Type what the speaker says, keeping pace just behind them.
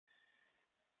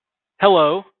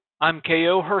Hello, I'm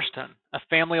K.O. Hurston, a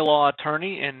family law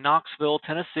attorney in Knoxville,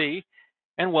 Tennessee,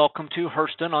 and welcome to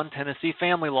Hurston on Tennessee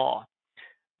Family Law.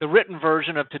 The written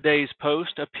version of today's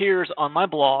post appears on my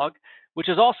blog, which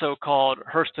is also called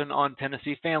Hurston on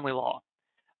Tennessee Family Law.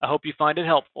 I hope you find it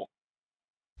helpful.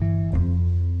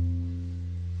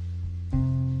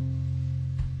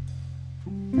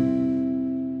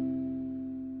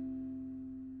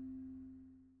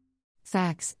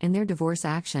 Facts: in their divorce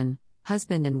action,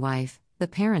 husband and wife, the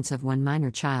parents of one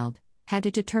minor child, had to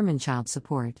determine child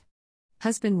support.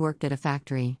 Husband worked at a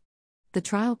factory. The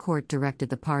trial court directed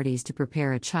the parties to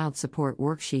prepare a child support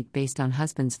worksheet based on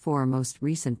husband's 4 most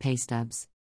recent pay stubs.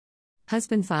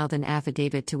 Husband filed an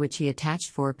affidavit to which he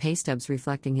attached 4 pay stubs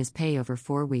reflecting his pay over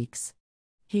 4 weeks.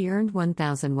 He earned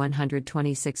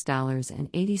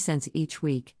 $1,126.80 each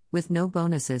week, with no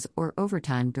bonuses or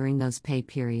overtime during those pay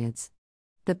periods.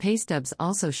 The pay stubs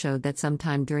also showed that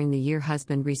sometime during the year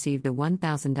husband received a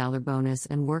 $1,000 bonus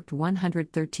and worked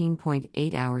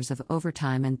 113.8 hours of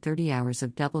overtime and 30 hours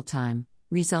of double time,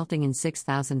 resulting in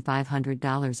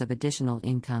 $6,500 of additional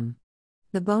income.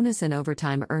 The bonus and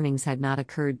overtime earnings had not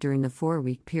occurred during the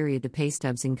 4-week period the pay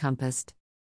stubs encompassed.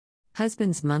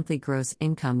 Husband's monthly gross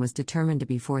income was determined to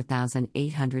be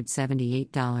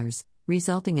 $4,878,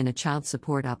 resulting in a child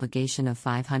support obligation of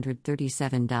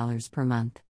 $537 per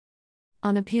month.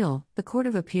 On appeal, the Court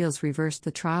of Appeals reversed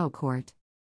the trial court.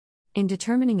 In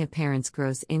determining a parent's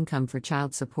gross income for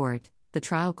child support, the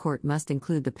trial court must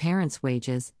include the parent's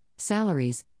wages,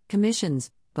 salaries,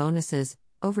 commissions, bonuses,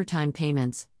 overtime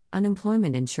payments,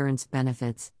 unemployment insurance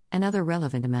benefits, and other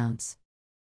relevant amounts.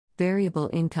 Variable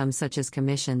income such as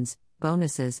commissions,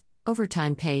 bonuses,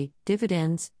 overtime pay,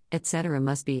 dividends, etc.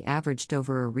 must be averaged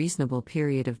over a reasonable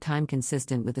period of time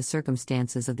consistent with the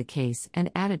circumstances of the case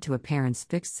and added to a parent's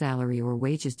fixed salary or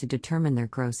wages to determine their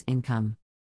gross income.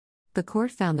 The court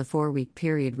found the 4-week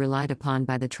period relied upon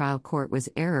by the trial court was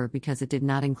error because it did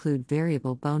not include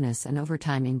variable bonus and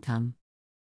overtime income.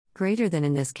 Greater than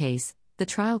in this case, the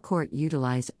trial court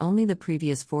utilized only the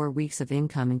previous 4 weeks of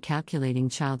income in calculating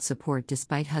child support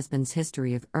despite husband's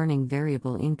history of earning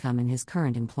variable income in his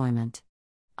current employment.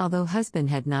 Although husband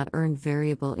had not earned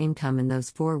variable income in those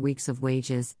 4 weeks of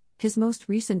wages, his most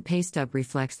recent pay stub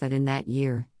reflects that in that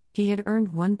year, he had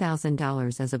earned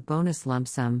 $1,000 as a bonus lump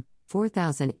sum,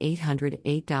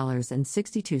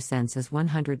 $4,808.62 as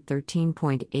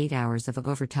 113.8 hours of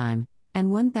overtime,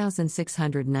 and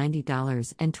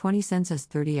 $1,690.20 as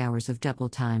 30 hours of double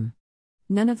time.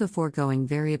 None of the foregoing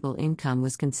variable income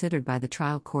was considered by the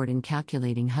trial court in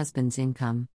calculating husband's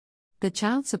income. The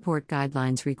child support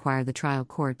guidelines require the trial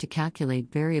court to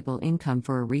calculate variable income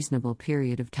for a reasonable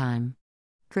period of time.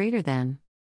 Greater than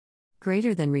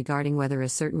regarding whether a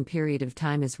certain period of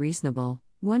time is reasonable,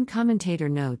 one commentator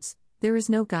notes, there is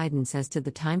no guidance as to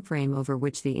the time frame over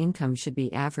which the income should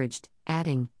be averaged,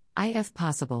 adding, if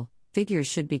possible, figures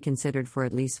should be considered for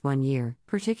at least 1 year,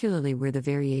 particularly where the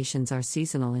variations are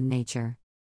seasonal in nature.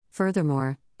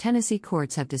 Furthermore, Tennessee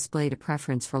courts have displayed a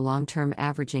preference for long-term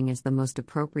averaging as the most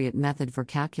appropriate method for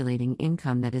calculating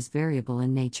income that is variable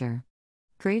in nature.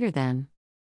 Greater than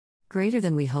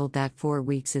we hold that 4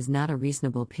 weeks is not a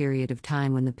reasonable period of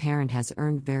time when the parent has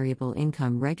earned variable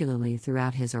income regularly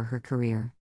throughout his or her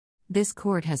career. This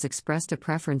court has expressed a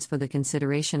preference for the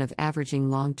consideration of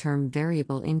averaging long-term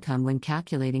variable income when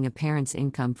calculating a parent's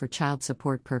income for child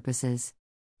support purposes.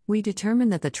 We determine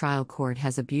that the trial court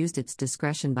has abused its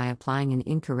discretion by applying an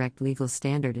incorrect legal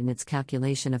standard in its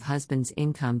calculation of husband's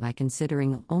income by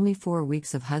considering only 4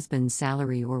 weeks of husband's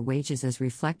salary or wages as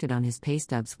reflected on his pay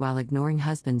stubs while ignoring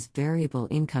husband's variable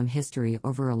income history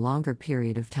over a longer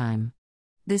period of time.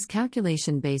 This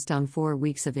calculation based on 4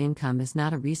 weeks of income is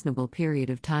not a reasonable period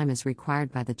of time as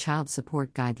required by the child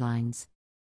support guidelines.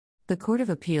 The Court of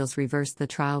Appeals reversed the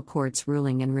trial court's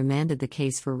ruling and remanded the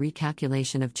case for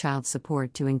recalculation of child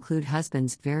support to include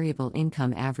husband's variable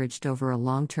income averaged over a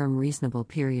long-term reasonable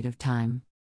period of time.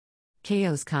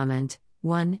 KO's comment: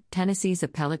 1. Tennessee's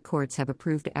appellate courts have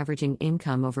approved averaging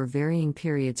income over varying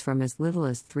periods from as little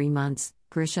as 3 months,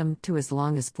 Grisham, to as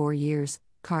long as 4 years,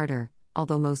 Carter,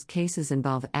 although most cases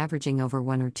involve averaging over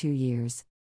 1 or 2 years.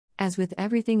 As with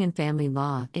everything in family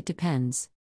law, it depends.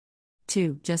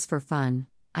 2. Just for fun,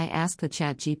 I asked the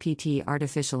ChatGPT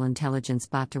artificial intelligence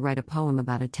bot to write a poem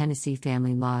about a Tennessee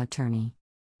family law attorney.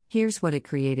 Here's what it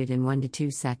created in 1 to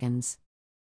 2 seconds.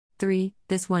 3.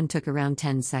 This one took around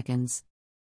 10 seconds.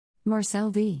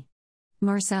 Marcel v.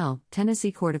 Marcel,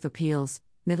 Tennessee Court of Appeals,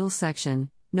 Middle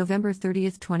Section, November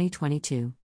 30,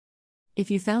 2022. If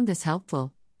you found this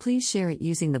helpful, please share it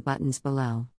using the buttons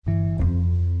below.